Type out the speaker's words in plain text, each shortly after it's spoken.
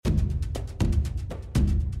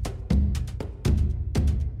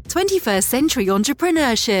21st Century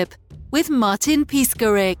Entrepreneurship with Martin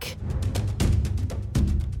Piskarik.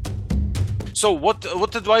 So what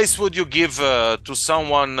advice would you give to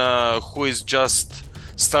someone who is just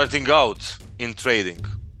starting out in trading?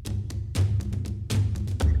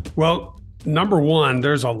 Well, number one,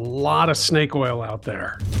 there's a lot of snake oil out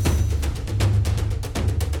there.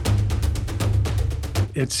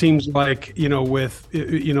 It seems like, with,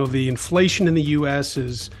 the inflation in the U.S.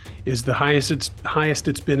 is the highest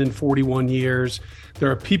it's been in 41 years.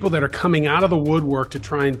 There are people that are coming out of the woodwork to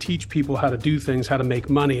try and teach people how to do things, how to make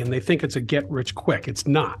money, and they think it's a get rich quick. It's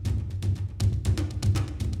not.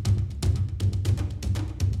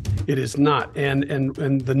 It is not. And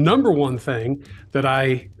the number one thing that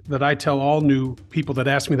I tell all new people that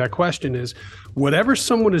ask me that question is, whatever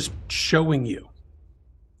someone is showing you,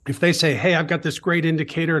 if they say, hey, I've got this great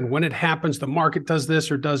indicator, and when it happens, the market does this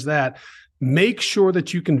or does that, make sure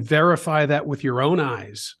that you can verify that with your own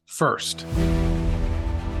eyes first.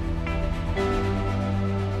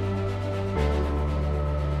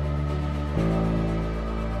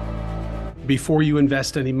 Before you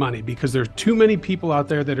invest any money, because there's too many people out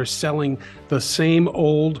there that are selling the same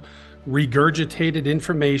old regurgitated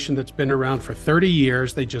information that's been around for 30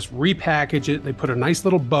 years. They just repackage it, they put a nice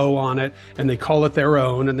little bow on it, and they call it their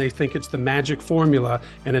own, and they think it's the magic formula,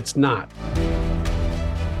 and it's not.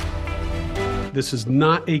 This is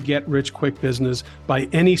not a get-rich-quick business by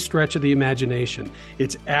any stretch of the imagination.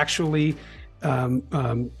 It's actually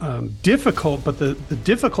difficult, but the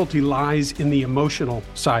difficulty lies in the emotional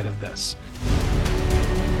side of this.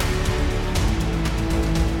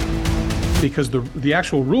 Because the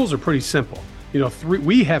actual rules are pretty simple.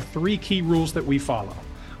 We have three key rules that we follow.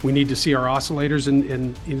 We need to see our oscillators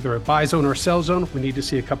in either a buy zone or sell zone. We need to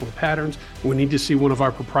see a couple of patterns. We need to see one of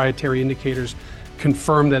our proprietary indicators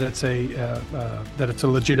confirm that it's a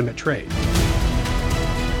legitimate trade.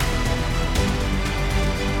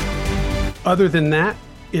 Other than that,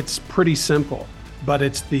 it's pretty simple, but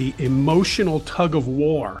it's the emotional tug of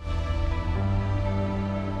war.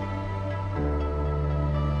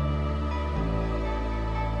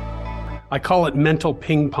 I call it mental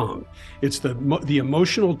ping pong. It's the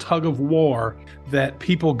emotional tug of war that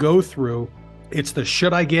people go through. It's the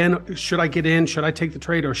should I get in, should I take the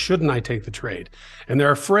trade, or shouldn't I take the trade? And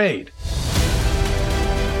they're afraid.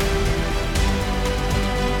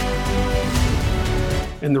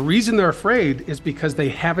 And the reason they're afraid is because they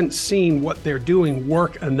haven't seen what they're doing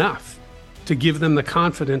work enough to give them the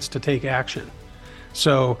confidence to take action.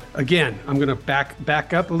 So again, I'm going to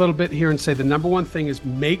back up a little bit here and say the number one thing is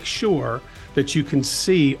make sure that you can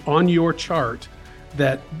see on your chart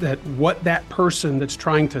that what that person that's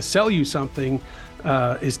trying to sell you something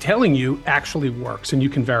is telling you actually works, and you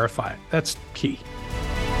can verify it. That's key.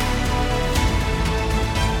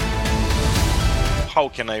 How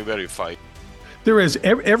can I verify? There is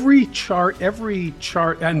every chart,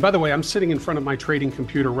 and by the way, I'm sitting in front of my trading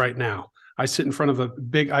computer right now. I sit in front of a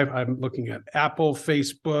big, I'm looking at Apple,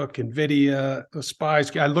 Facebook, NVIDIA, the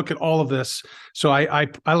SPYs. I look at all of this. So I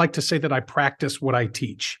like to say that I practice what I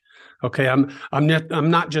teach. Okay, I'm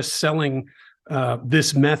not just selling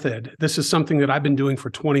this method. This is something that I've been doing for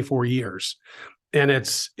 24 years, and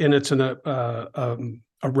it's a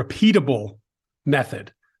repeatable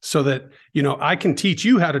method. So that, I can teach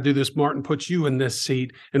you how to do this, Martin, put you in this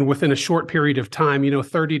seat, and within a short period of time,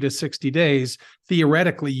 30 to 60 days,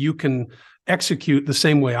 theoretically, you can execute the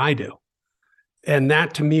same way I do. And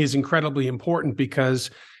that to me is incredibly important, because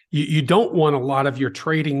you don't want a lot of your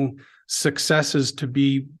trading successes to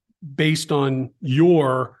be based on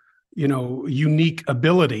your, unique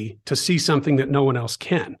ability to see something that no one else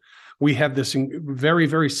can. We have this very,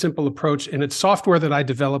 very simple approach, and it's software that I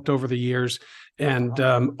developed over the years. And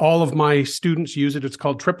all of my students use it. It's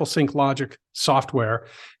called Triple Sync Logic software.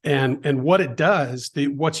 And what it does,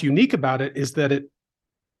 what's unique about it is that it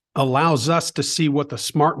allows us to see what the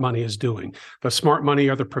smart money is doing. The smart money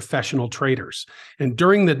are the professional traders. And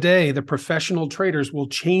during the day, the professional traders will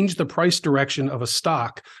change the price direction of a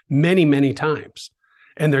stock many, many times.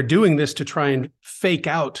 And they're doing this to try and fake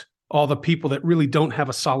out all the people that really don't have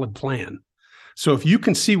a solid plan. So if you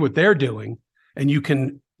can see what they're doing, and you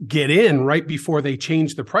can get in right before they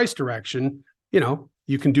change the price direction,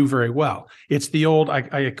 you can do very well. It's the old, I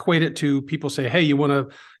equate it to people say, hey, you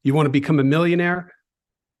want to become a millionaire?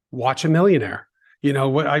 Watch a millionaire.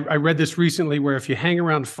 I read this recently where if you hang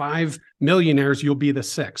around 5 millionaires, you'll be the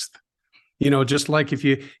 6th. Just like if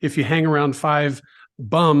you hang around 5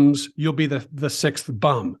 bums, you'll be the 6th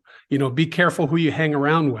bum. Be careful who you hang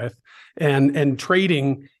around with. And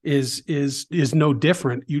trading is no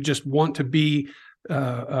different. You just want to be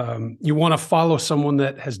You want to follow someone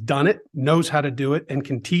that has done it, knows how to do it, and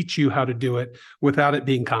can teach you how to do it without it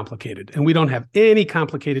being complicated. And we don't have any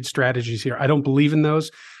complicated strategies here. I don't believe in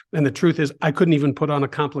those. And the truth is, I couldn't even put on a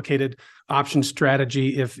complicated option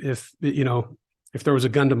strategy if there was a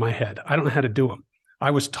gun to my head. I don't know how to do them.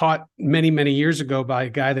 I was taught many, many years ago by a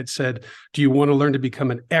guy that said, do you want to learn to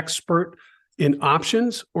become an expert in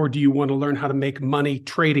options, or do you want to learn how to make money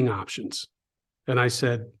trading options? And I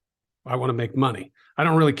said, I want to make money. I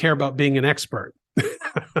don't really care about being an expert.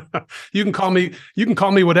 You can call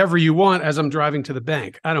me whatever you want as I'm driving to the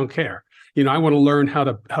bank. I don't care. I want to learn how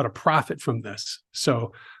to profit from this.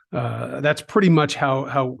 So that's pretty much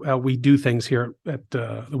how we do things here at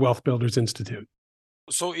the Wealth Builders Institute.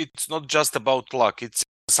 So it's not just about luck, it's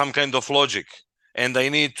some kind of logic. And I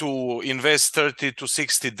need to invest 30 to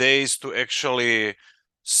 60 days to actually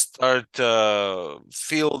start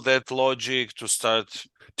feel that logic, to start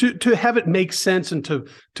to have it make sense, and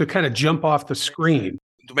to kind of jump off the screen.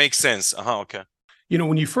 To make sense. Okay.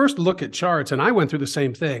 When you first look at charts, and I went through the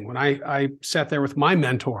same thing when I sat there with my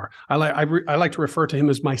mentor. I like to refer to him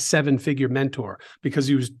as my 7-figure mentor, because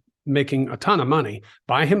he was making a ton of money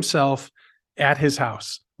by himself at his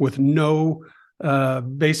house with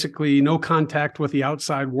basically no contact with the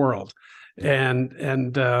outside world. So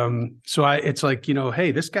it's like,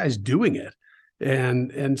 hey, this guy's doing it.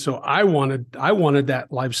 And so I wanted that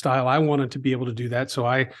lifestyle. I wanted to be able to do that. So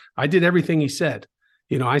I did everything he said.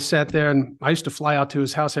 I sat there, and I used to fly out to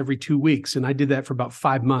his house every 2 weeks, and I did that for about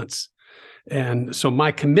 5 months. And so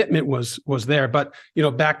my commitment was there. But,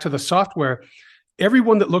 back to the software,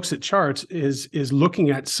 everyone that looks at charts is looking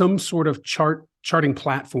at some sort of charting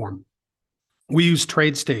platform. We use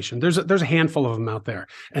TradeStation. There's a handful of them out there,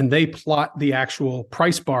 and they plot the actual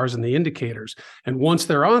price bars and the indicators. And once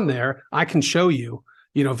they're on there, I can show you,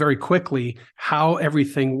 very quickly how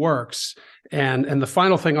everything works. And the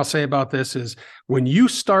final thing I'll say about this is, when you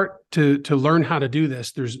start to learn how to do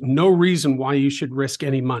this, there's no reason why you should risk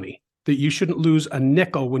any money. That you shouldn't lose a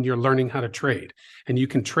nickel when you're learning how to trade. And you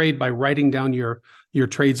can trade by writing down your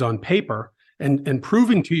trades on paper and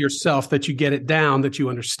proving to yourself that you get it down, that you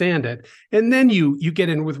understand it. And then you get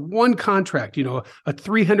in with one contract, a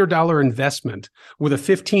 $300 investment with a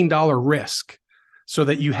 $15 risk, so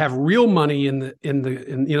that you have real money in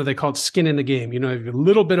they call it skin in the game. You have a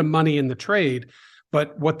little bit of money in the trade,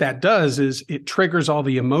 but what that does is it triggers all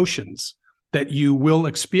the emotions that you will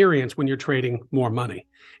experience when you're trading more money.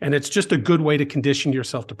 And it's just a good way to condition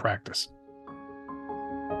yourself to practice.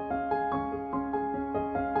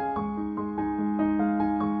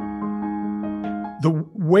 The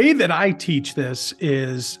way that I teach this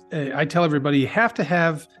is, I tell everybody, you have to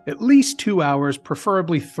have at least 2 hours,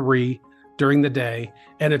 preferably 3 during the day,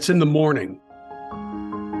 and it's in the morning.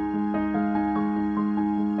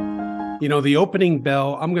 The opening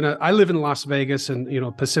bell, I live in Las Vegas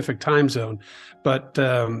and, Pacific time zone, but,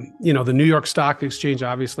 the New York Stock Exchange,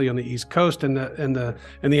 obviously on the East Coast, and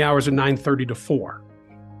the hours are 9:30 to 4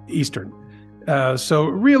 Eastern. So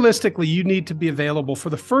realistically, you need to be available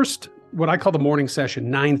for the first, what I call the morning session,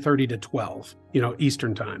 9:30 to 12,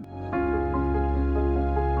 Eastern time.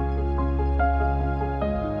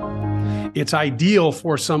 It's ideal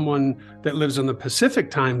for someone that lives in the Pacific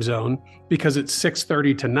time zone, because it's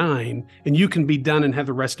 6:30 to 9, and you can be done and have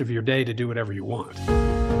the rest of your day to do whatever you want.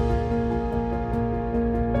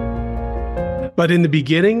 But in the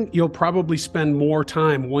beginning, you'll probably spend more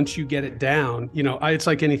time once you get it down. It's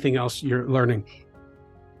like anything else you're learning.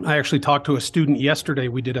 I actually talked to a student yesterday.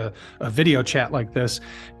 We did a video chat like this,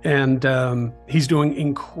 and he's doing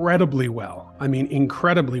incredibly well. I mean,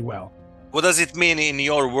 incredibly well. What does it mean in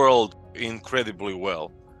your world, incredibly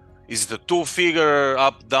well? Is it a 2-figure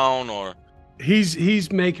up, down, or?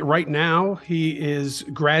 He's making, right now, he is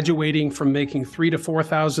graduating from making $3,000 to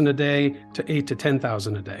 $4,000 a day to $8,000 to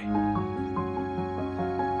 $10,000 a day.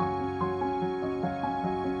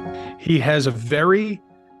 He has a very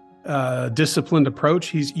disciplined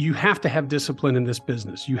approach. You have to have discipline in this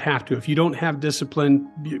business. You have to. If you don't have discipline,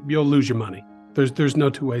 you'll lose your money. There's no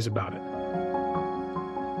two ways about it.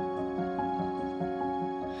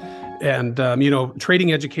 And,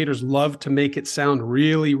 trading educators love to make it sound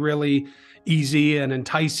really, really easy and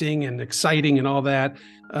enticing and exciting and all that.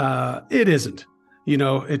 It isn't.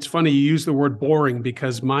 It's funny you use the word boring,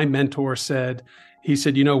 because my mentor said,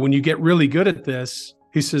 when you get really good at this,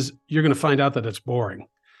 he says, you're going to find out that it's boring.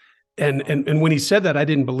 And when he said that, I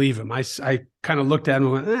didn't believe him. I kind of looked at him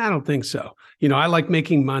and went, I don't think so. I like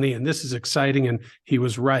making money and this is exciting. And he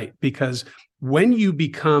was right, because when you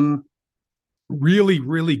become really,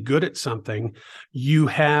 really good at something, you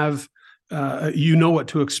have you know what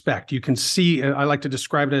to expect. You can see, I like to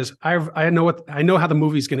describe it as, I know how the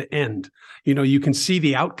movie's going to end. You can see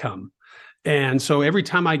the outcome. And so every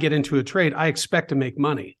time I get into a trade, I expect to make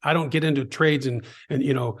money. I don't get into trades and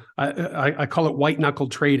I call it white knuckle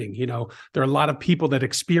trading. There are a lot of people that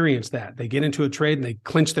experience that. They get into a trade and they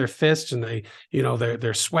clench their fists and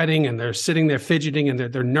they're sweating and they're sitting there fidgeting and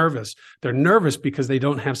they're nervous. They're nervous because they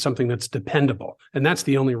don't have something that's dependable. And that's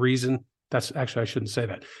the only reason. That's actually, I shouldn't say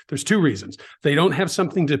that. There's two reasons. They don't have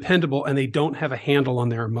something dependable and they don't have a handle on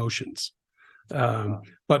their emotions.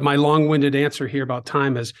 But my long-winded answer here about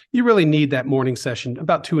time is you really need that morning session,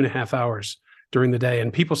 about 2.5 hours during the day.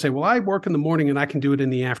 And people say, well, I work in the morning and I can do it in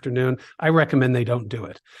the afternoon. I recommend they don't do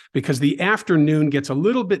it because the afternoon gets a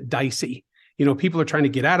little bit dicey. People are trying to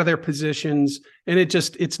get out of their positions and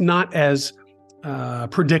it's not as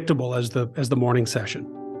predictable as the morning session.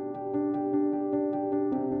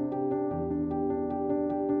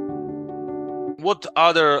 What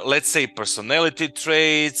other, let's say, personality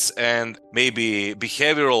traits and maybe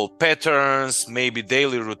behavioral patterns, maybe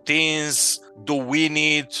daily routines do we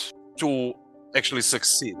need to actually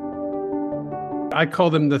succeed? I call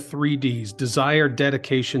them the 3 Ds: desire,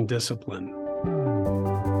 dedication, discipline.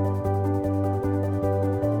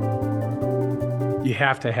 You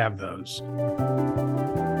have to have those.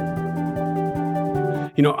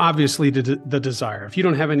 Obviously the desire. If you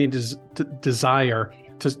don't have any desire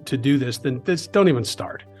to do this, then don't even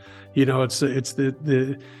start. It's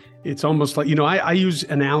almost like, I use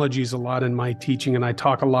analogies a lot in my teaching, and I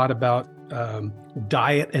talk a lot about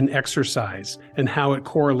diet and exercise and how it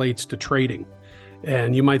correlates to trading.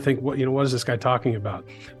 And you might think, what is this guy talking about?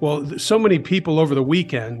 Well, so many people over the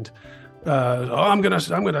weekend, I'm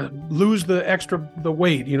gonna lose the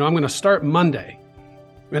weight. I'm gonna start Monday.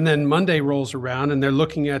 And then Monday rolls around and they're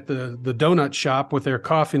looking at the donut shop with their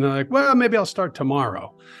coffee and they're like, well, maybe I'll start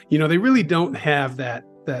tomorrow. They really don't have that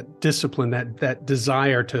discipline, that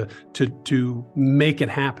desire to make it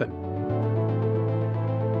happen.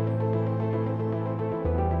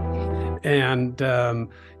 And,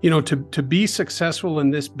 to be successful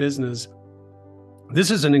in this business, this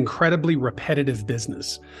is an incredibly repetitive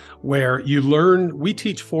business where we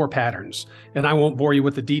teach 4 patterns, and I won't bore you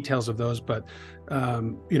with the details of those, but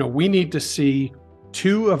we need to see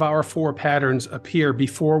 2 of our 4 patterns appear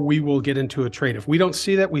before we will get into a trade. If we don't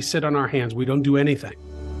see that, we sit on our hands. We don't do anything.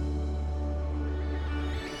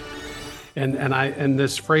 And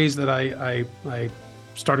this phrase that I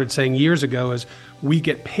started saying years ago is, we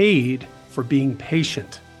get paid for being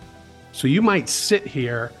patient. So you might sit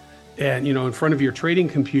here and, in front of your trading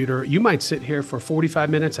computer, you might sit here for 45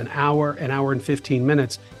 minutes, an hour and 15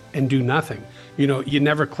 minutes and do nothing. You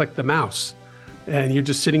never click the mouse. And you're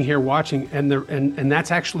just sitting here watching, and that's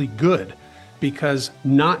actually good, because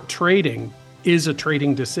not trading is a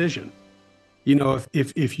trading decision.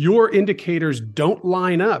 If your indicators don't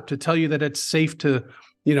line up to tell you that it's safe to,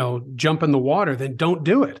 jump in the water, then don't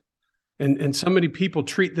do it. And so many people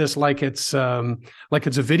treat this like it's a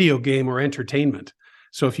video game or entertainment.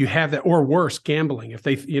 So if you have that, or worse, gambling, if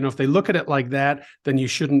they look at it like that, then you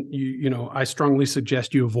shouldn't. I strongly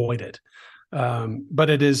suggest you avoid it. But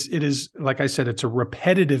it is, like I said, it's a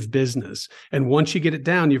repetitive business. And once you get it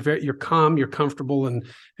down, you're calm, you're comfortable, and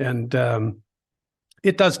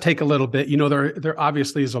it does take a little bit. There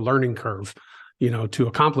obviously is a learning curve, to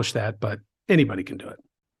accomplish that, but anybody can do it.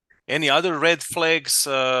 Any other red flags,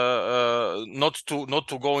 not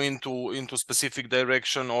to go into specific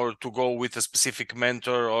direction, or to go with a specific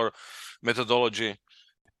mentor or methodology?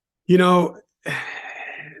 I'm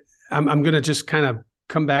going to just kind of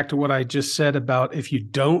come back to what I just said about, if you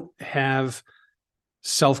don't have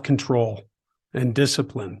self-control and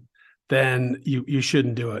discipline, then you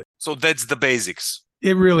shouldn't do it. So that's the basics.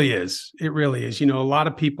 It really is. It really is. A lot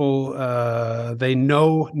of people, they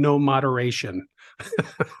know no moderation.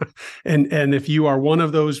 and if you are one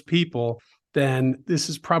of those people, then this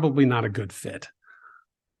is probably not a good fit.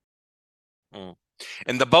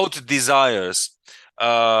 And about desires,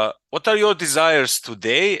 what are your desires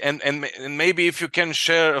today? And maybe if you can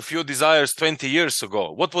share a few desires 20 years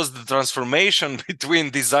ago, what was the transformation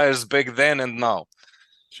between desires back then and now?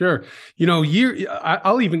 Sure.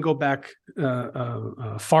 I'll even go back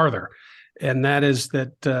farther. And that is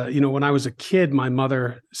that, when I was a kid, my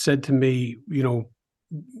mother said to me,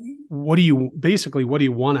 what do you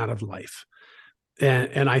want out of life?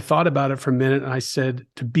 And I thought about it for a minute, and I said,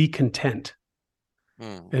 to be content.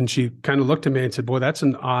 And she kind of looked at me and said, boy, that's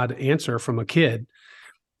an odd answer from a kid.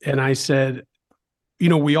 And I said,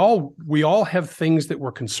 we all have things that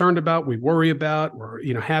we're concerned about, we worry about, we're,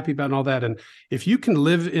 happy about, and all that. And if you can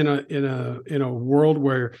live in a world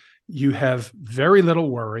where you have very little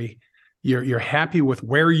worry, you're happy with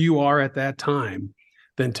where you are at that time,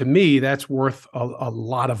 then to me, that's worth a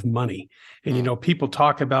lot of money. And, people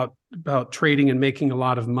talk about trading and making a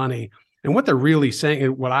lot of money. And what they're really saying,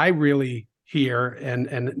 what I really hear,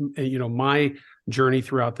 and my journey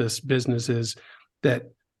throughout this business is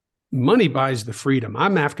that money buys the freedom.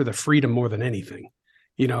 I'm after the freedom more than anything.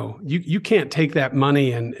 You can't take that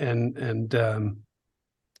money and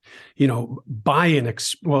buy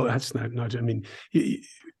well, that's not, I mean,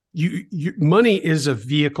 money is a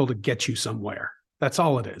vehicle to get you somewhere. That's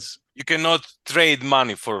all it is. You cannot trade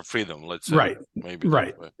money for freedom, let's say. Right. Maybe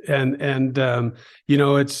right. And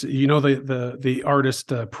it's, the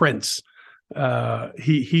artist Prince,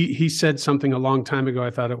 he said something a long time ago.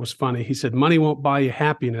 I thought it was funny. He said, money won't buy you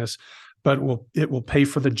happiness, but it will pay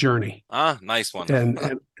for the journey. Ah, nice one.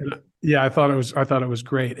 and yeah, I thought it was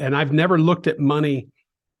great. And I've never looked at money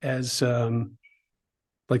as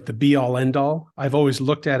like the be all end all. I've always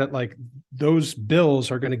looked at it like those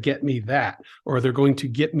bills are going to get me that, or they're going to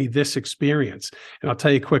get me this experience. And I'll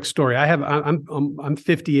tell you a quick story. I'm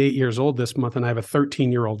 58 years old this month, and I have a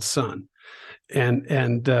 13-year-old son.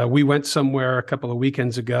 And we went somewhere a couple of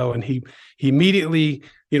weekends ago, and he immediately,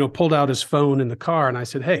 pulled out his phone in the car, and I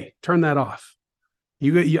said, "Hey, turn that off.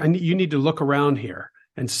 You need to look around here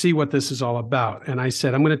and see what this is all about." And I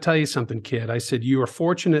said, "I'm going to tell you something, kid." I said, "You are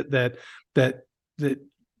fortunate that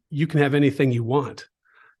you can have anything you want.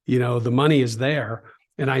 The money is there."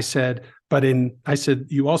 And I said,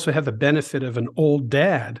 "You also have the benefit of an old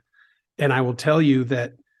dad. And I will tell you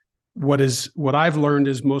that what I've learned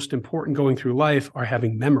is most important going through life are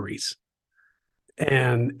having memories."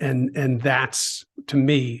 And that's, to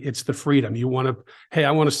me, it's the freedom. I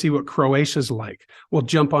want to see what Croatia's like. Well,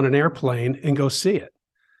 jump on an airplane and go see it.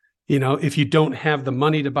 If you don't have the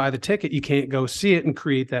money to buy the ticket, you can't go see it and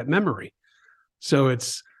create that memory. So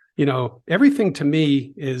it's, everything to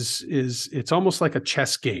me is it's almost like a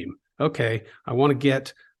chess game. Okay, I want to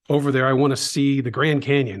get over there. I want to see the Grand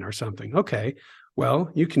Canyon or something. Okay,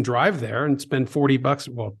 well, you can drive there and spend $40.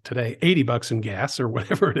 Well, today, $80 in gas or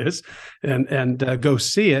whatever it is, and go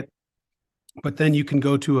see it. But then you can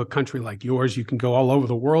go to a country like yours. You can go all over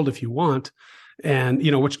the world if you want, and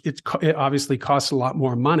which it obviously costs a lot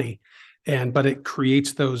more money, but it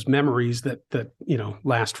creates those memories that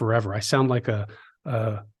last forever. I sound like a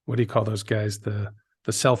what do you call those guys? The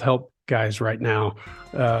self-help guys right now.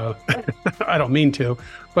 I don't mean to,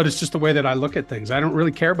 but it's just the way that I look at things. I don't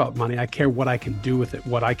really care about money. I care what I can do with it,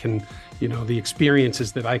 what I can, the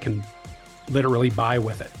experiences that I can literally buy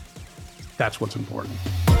with it. That's what's important.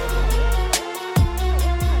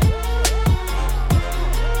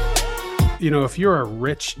 If you're a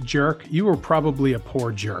rich jerk, you were probably a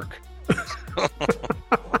poor jerk.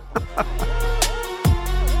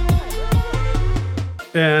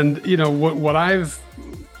 And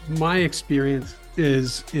my experience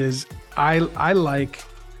is I like,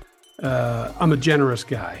 I'm a generous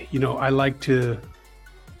guy. I like to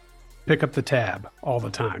pick up the tab all the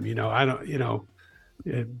time. I don't,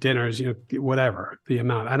 dinners, whatever the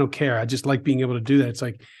amount, I don't care. I just like being able to do that. It's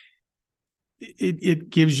like, it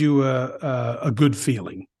gives you a good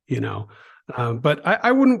feeling, but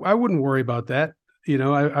I wouldn't worry about that.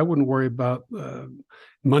 I wouldn't worry about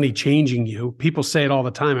money changing you. People say it all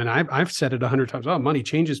the time, and I've said it 100 times. Oh, money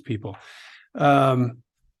changes people. Like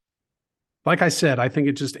I said, I think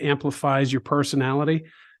it just amplifies your personality.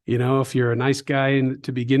 If you're a nice guy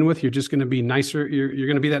to begin with, you're just going to be nicer. You're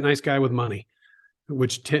going to be that nice guy with money,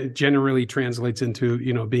 which generally translates into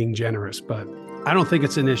being generous. But I don't think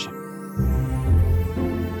it's an issue.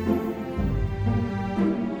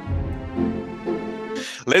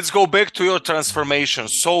 Let's go back to your transformation.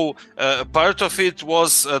 So part of it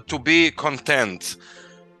was to be content.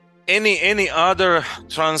 Any other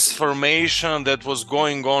transformation that was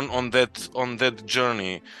going on that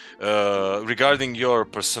journey regarding your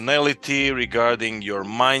personality, regarding your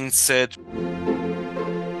mindset?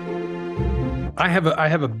 I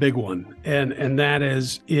have a big one, and that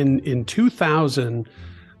is in 2000,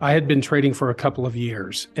 I had been trading for a couple of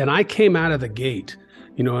years, and I came out of the gate.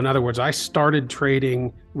 In other words, I started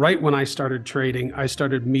trading right when I started trading. I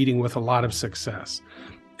started meeting with a lot of success,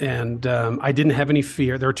 and I didn't have any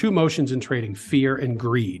fear. There are two emotions in trading: fear and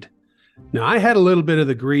greed. Now, I had a little bit of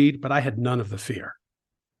the greed, but I had none of the fear.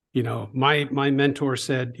 My mentor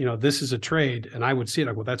said, this is a trade, and I would see it.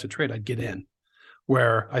 I go, that's a trade. I'd get in.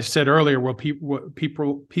 Where I said earlier, well,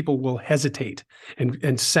 people will hesitate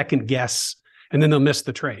and second guess, and then they'll miss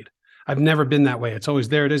the trade. I've never been that way. It's always,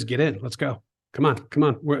 there it is. Get in. Let's go. Come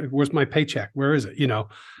on. Where's my paycheck? Where is it?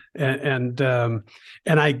 And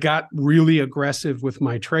I got really aggressive with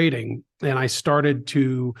my trading, and I started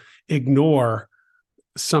to ignore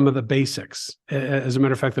some of the basics. As a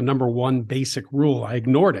matter of fact, the number one basic rule, I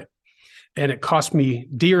ignored it. And it cost me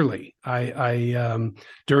dearly. I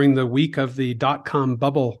during the week of the dot-com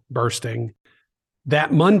bubble bursting,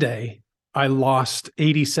 that Monday, I lost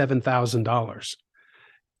 $87,000.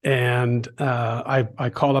 And I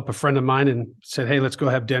called up a friend of mine and said, "Hey, let's go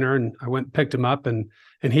have dinner." And I went and picked him up, and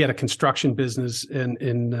he had a construction business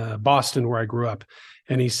in Boston, where I grew up.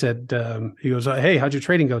 And he said, he goes, "Hey, how'd your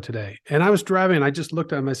trading go today?" And I was driving, and I just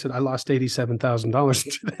looked at him. I said, "I lost $87,000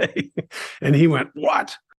 today." And he went,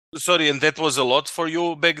 "What?" Sorry, and that was a lot for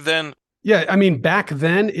you back then? Yeah, I mean, back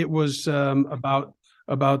then it was about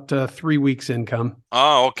 3 weeks income.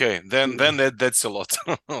 Ah, okay. Then that's a lot.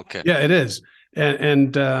 Okay. Yeah, it is.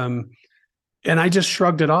 And I just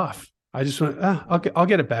shrugged it off. I just went, I'll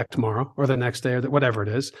get it back tomorrow or the next day or whatever it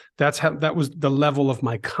is. That was the level of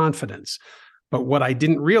my confidence. But what I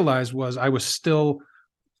didn't realize was I was still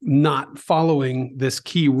not following this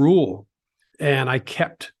key rule, and I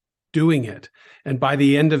kept doing it. And by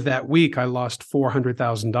the end of that week, I lost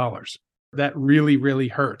 $400,000. That really, really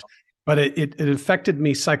hurt. But it affected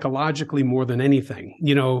me psychologically more than anything.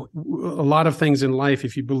 You know, a lot of things in life,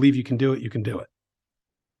 if you believe you can do it, you can do it.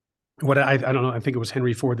 What I don't know, I think it was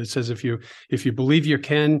Henry Ford that says, if you believe you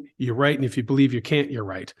can, you're right. And if you believe you can't, you're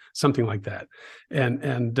right. Something like that.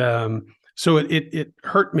 And so it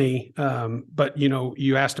hurt me. But, you know,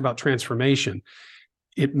 you asked about transformation.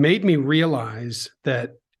 It made me realize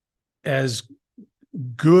that as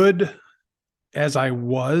good as I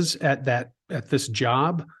was at this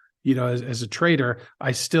job, you know, as a trader,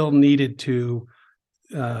 I still needed to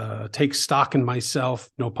take stock in myself,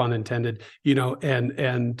 no pun intended, you know,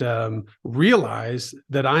 and realize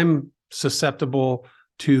that I'm susceptible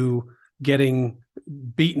to getting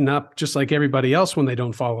beaten up just like everybody else when they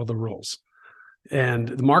don't follow the rules. And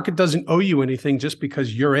the market doesn't owe you anything just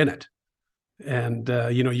because you're in it. And,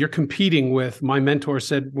 you know, you're competing with, my mentor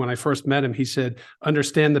said when I first met him, he said,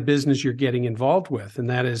 understand the business you're getting involved with. And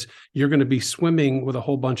that is, you're going to be swimming with a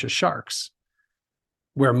whole bunch of sharks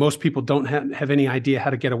where most people don't have any idea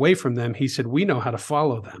how to get away from them. He said, we know how to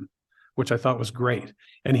follow them, which I thought was great.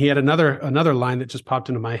 And he had another line that just popped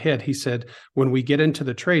into my head. He said, when we get into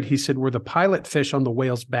the trade, he said, we're the pilot fish on the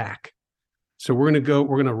whale's back. So we're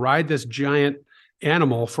going to ride this giant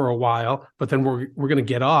animal for a while, but then we're going to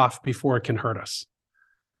get off before it can hurt us.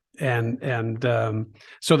 And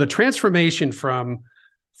so the transformation from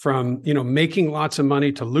you know, making lots of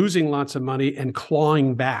money to losing lots of money and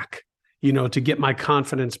clawing back, you know, to get my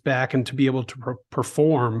confidence back and to be able to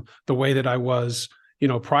perform the way that I was, you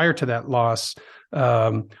know, prior to that loss,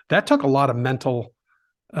 that took a lot of mental,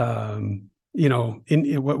 you know,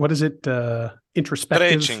 what is it?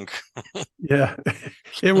 Introspective. Stretching. Yeah,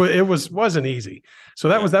 it wasn't easy. So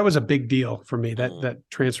that was a big deal for me, that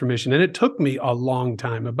transformation. And it took me a long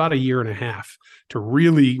time, about 1.5 years, to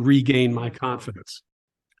really regain my confidence.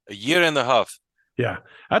 1.5 years. Yeah,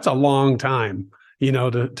 that's a long time, you know,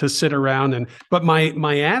 to sit around but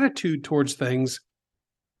my attitude towards things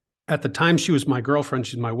at the time, she was my girlfriend,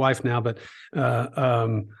 she's my wife now, but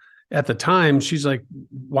at the time, she's like,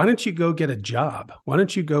 why don't you go get a job? Why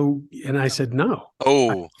don't you go? And I said, no.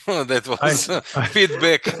 Oh, that was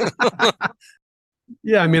feedback.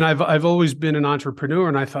 Yeah. I mean, I've always been an entrepreneur,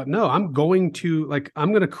 and I thought, no, I'm going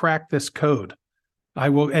to crack this code. I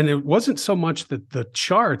will. And it wasn't so much the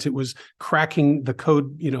charts, it was cracking the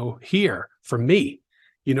code, you know, here for me,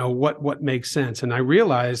 you know, what makes sense. And I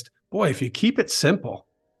realized, boy, if you keep it simple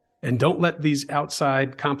and don't let these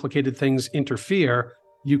outside complicated things interfere,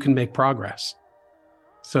 you can make progress.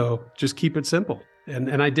 So just keep it simple.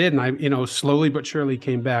 And I did. And I, you know, slowly but surely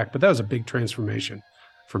came back. But that was a big transformation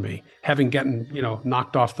for me. Having gotten, you know,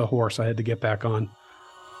 knocked off the horse, I had to get back on.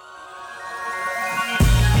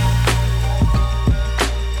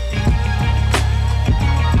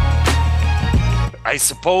 I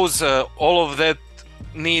suppose all of that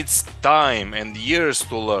needs time and years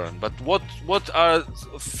to learn. But what are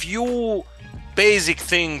a few basic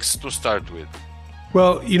things to start with?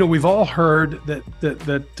 Well, you know, we've all heard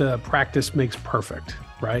that practice makes perfect,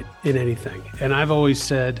 right? In anything. And I've always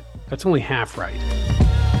said that's only half right.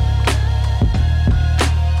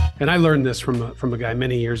 And I learned this from a guy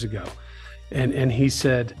many years ago. And he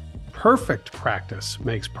said, perfect practice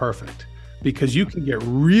makes perfect, because you can get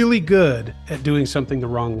really good at doing something the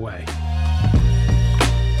wrong way.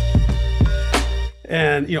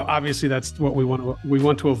 And, you know, obviously that's what we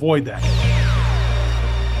want to avoid that.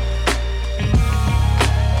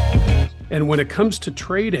 And when it comes to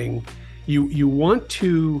trading, you want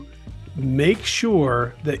to make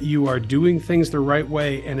sure that you are doing things the right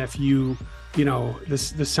way. And if you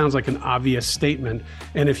this sounds like an obvious statement.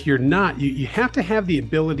 And if you're not, you have to have the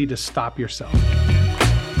ability to stop yourself.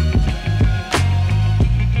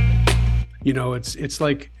 It's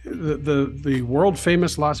like the world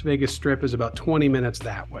famous Las Vegas Strip is about 20 minutes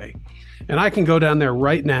that way. And I can go down there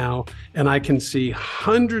right now and I can see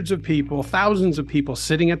hundreds of people, thousands of people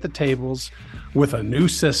sitting at the tables with a new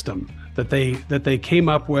system that they came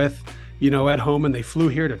up with, at home, and they flew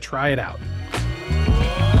here to try it out.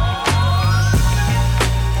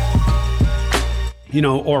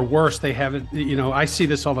 Or worse, they haven't, I see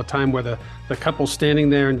this all the time where the couple's standing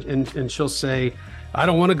there and she'll say, I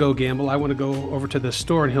don't want to go gamble. I want to go over to the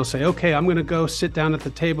store. And he'll say, okay, I'm going to go sit down at the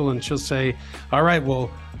table. And she'll say, all right, well,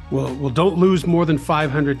 don't lose more than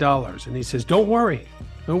 $500. And he says, don't worry.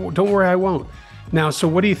 Don't worry, I won't. Now, so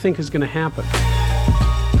what do you think is going to happen?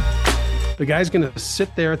 The guy's going to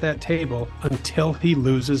sit there at that table until he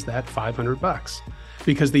loses that $500,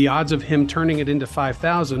 because the odds of him turning it into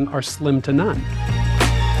 5,000 are slim to none.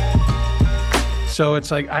 So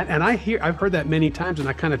it's like, I've heard that many times, and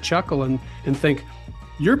I kind of chuckle and think,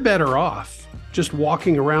 you're better off just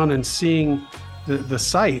walking around and seeing the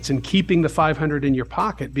sights and keeping the 500 in your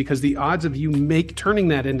pocket, because the odds of you turning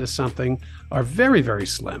that into something are very, very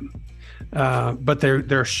slim. But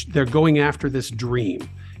they're going after this dream.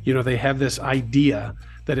 They have this idea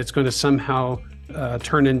that it's going to somehow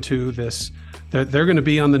turn into this. They're going to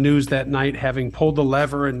be on the news that night having pulled the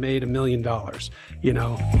lever and made $1 million.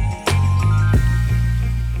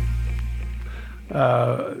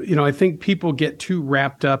 I think people get too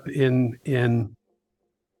wrapped up in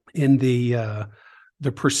the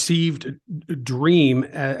perceived dream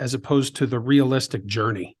as opposed to the realistic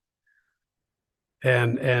journey.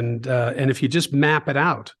 And if you just map it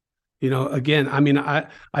out, again,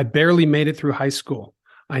 I barely made it through high school.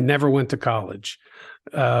 I never went to college.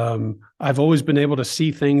 I've always been able to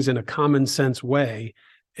see things in a common sense way,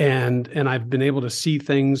 and I've been able to see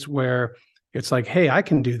things where it's like, hey, I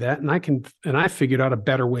can do that, and I figured out a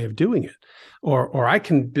better way of doing it, or I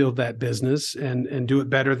can build that business and do it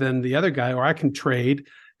better than the other guy, or I can trade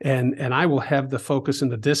and I will have the focus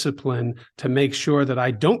and the discipline to make sure that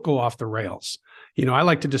I don't go off the rails. I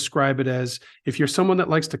like to describe it as, if you're someone that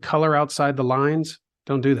likes to color outside the lines,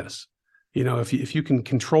 don't do this. If you can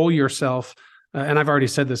control yourself, and I've already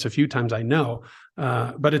said this a few times, I know,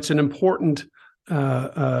 but it's an important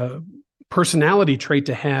personality trait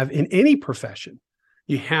to have in any profession.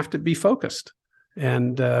 You have to be focused.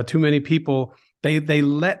 And too many people, they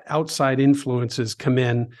let outside influences come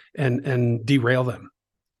in and derail them,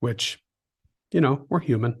 which, we're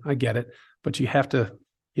human. I get it. But you have to,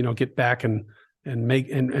 get back and make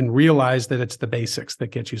and realize that it's the basics that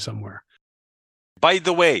get you somewhere. By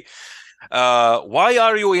the way, why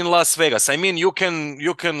are you in Las Vegas? I mean, you can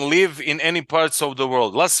live in any parts of the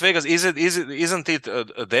world. Las Vegas, isn't it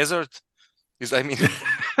a desert?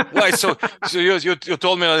 Why? So you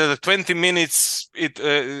told me that 20 minutes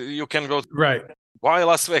you can go. Right. Why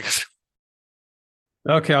Las Vegas?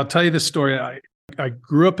 Okay, I'll tell you this story. I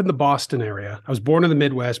grew up in the Boston area. I was born in the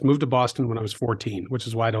Midwest, moved to Boston when I was 14, which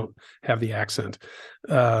is why I don't have the accent.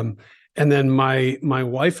 And then my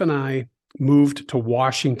wife and I moved to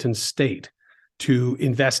Washington State to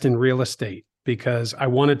invest in real estate, because I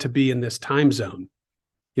wanted to be in this time zone,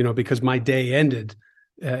 because my day ended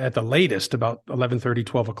at the latest about 11:30,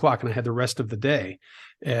 12 o'clock, and I had the rest of the day.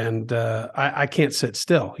 And I can't sit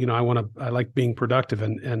still. I like being productive.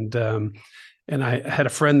 And I had a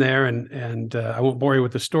friend there, and I won't bore you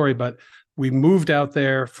with the story, but we moved out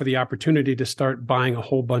there for the opportunity to start buying a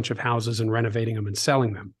whole bunch of houses and renovating them and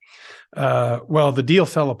selling them. Well, the deal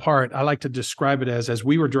fell apart. I like to describe it as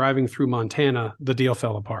we were driving through Montana, the deal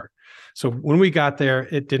fell apart. So when we got there,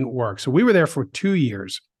 it didn't work. So we were there for 2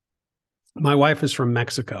 years. My wife is from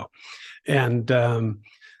Mexico, and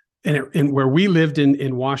where we lived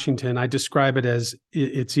in Washington, I describe it as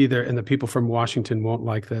it's either, and the people from Washington won't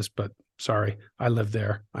like this, but sorry, I live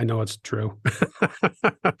there. I know it's true.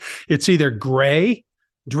 It's either gray,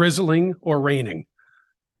 drizzling, or raining.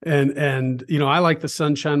 And I like the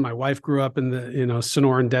sunshine. My wife grew up in the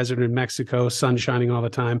Sonoran Desert in Mexico, sun shining all the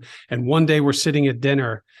time. And one day we're sitting at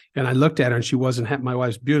dinner, and I looked at her, and she wasn't happy. My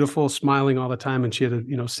wife's beautiful, smiling all the time, and she had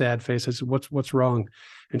a sad face. I said, "What's wrong?"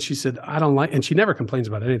 And she said, "I don't like." And she never complains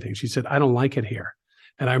about anything. She said, "I don't like it here."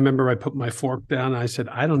 And I remember I put my fork down, and I said,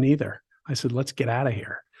 "I don't either." I said, "Let's get out of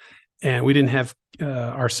here." And we didn't have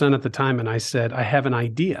our son at the time. And I said, "I have an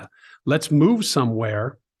idea. Let's move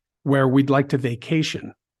somewhere where we'd like to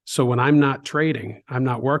vacation. So when I'm not trading, I'm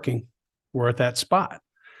not working, we're at that spot."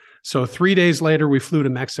 So 3 days later, we flew to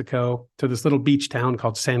Mexico, to this little beach town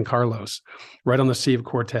called San Carlos, right on the Sea of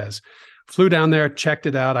Cortez. Flew down there, checked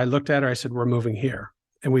it out. I looked at her. I said, we're moving here.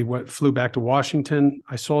 And we flew back to Washington.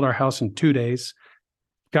 I sold our house in 2 days,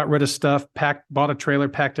 got rid of stuff, bought a trailer,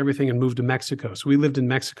 packed everything, and moved to Mexico. So we lived in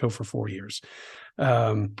Mexico for 4 years.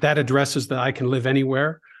 That addresses that I can live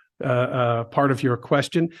anywhere, part of your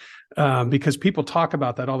question, because people talk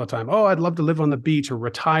about that all the time. Oh, I'd love to live on the beach or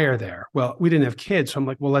retire there. Well, we didn't have kids. So I'm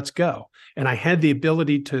like, well, let's go. And I had the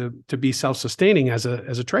ability to be self-sustaining as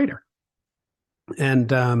a trader.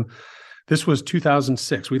 And this was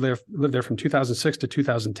 2006. We lived there from 2006 to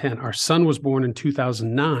 2010. Our son was born in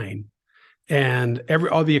 2009. And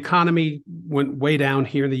all the economy went way down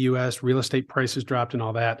here in the U.S. Real estate prices dropped and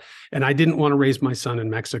all that. And I didn't want to raise my son in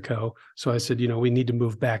Mexico. So I said, we need to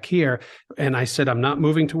move back here. And I said, I'm not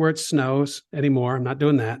moving to where it snows anymore. I'm not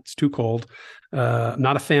doing that. It's too cold. I'm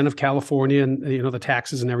not a fan of California and, the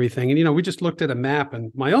taxes and everything. And, we just looked at a map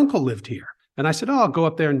and my uncle lived here. And I said, I'll go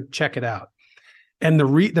up there and check it out. And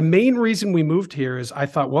the main reason we moved here is I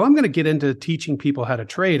thought, well, I'm going to get into teaching people how to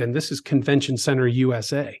trade. And this is Convention Center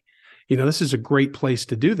USA. This is a great place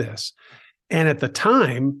to do this. And at the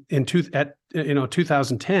time, in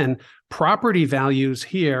 2010, property values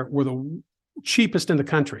here were the cheapest in the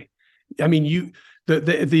country. I mean,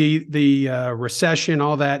 the recession,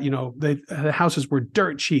 all that, the houses were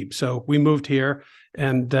dirt cheap. So we moved here,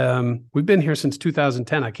 and we've been here since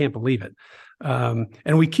 2010. I can't believe it.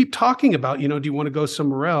 And we keep talking about, do you want to go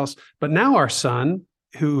somewhere else? But now our son,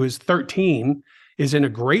 who is 13, is in a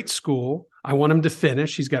great school. I want him to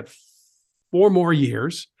finish. He's got 4 more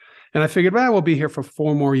years. And I figured, well, we'll be here for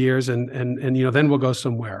 4 more years and then we'll go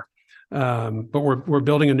somewhere. But we're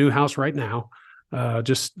building a new house right now.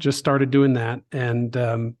 Just started doing that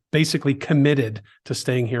and basically committed to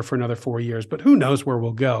staying here for another 4 years. But who knows where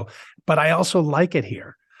we'll go. But I also like it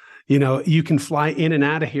here. You can fly in and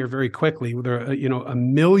out of here very quickly. There are,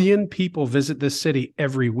 1 million people visit this city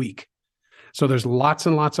every week. So there's lots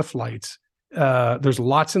and lots of flights. There's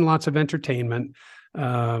lots and lots of entertainment.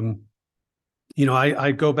 I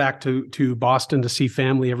go back to Boston to see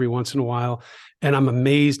family every once in a while, and I'm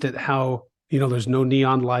amazed at how, there's no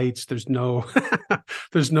neon lights. There's no,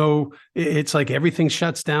 it's like everything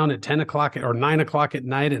shuts down at 10 o'clock or 9 o'clock at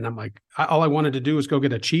night. And I'm like, all I wanted to do was go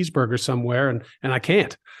get a cheeseburger somewhere. And I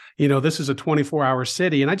can't, this is a 24-hour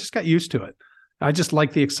city, and I just got used to it. I just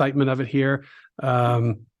like the excitement of it here.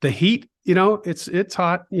 The heat, it's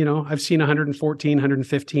hot. I've seen 114,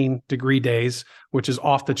 115 degree days, which is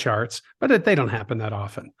off the charts, but they don't happen that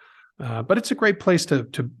often. But it's a great place to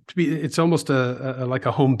be. It's almost like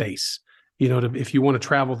a home base. If you want to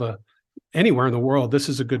travel anywhere in the world, this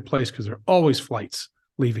is a good place because there are always flights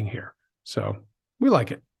leaving here. So we like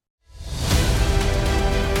it.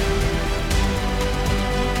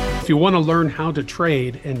 If you want to learn how to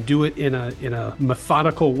trade and do it in a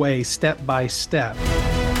methodical way, step by step,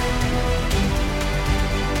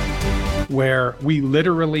 where we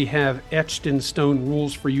literally have etched in stone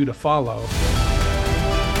rules for you to follow,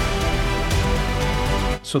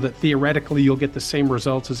 so that theoretically you'll get the same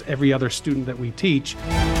results as every other student that we teach.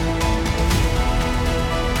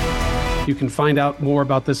 You can find out more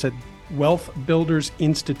about this at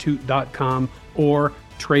wealthbuildersinstitute.com or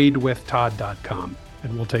tradewithtodd.com.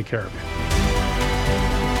 And we'll take care of you.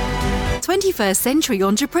 21st Century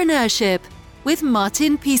Entrepreneurship with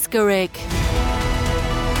Martin Piskarik.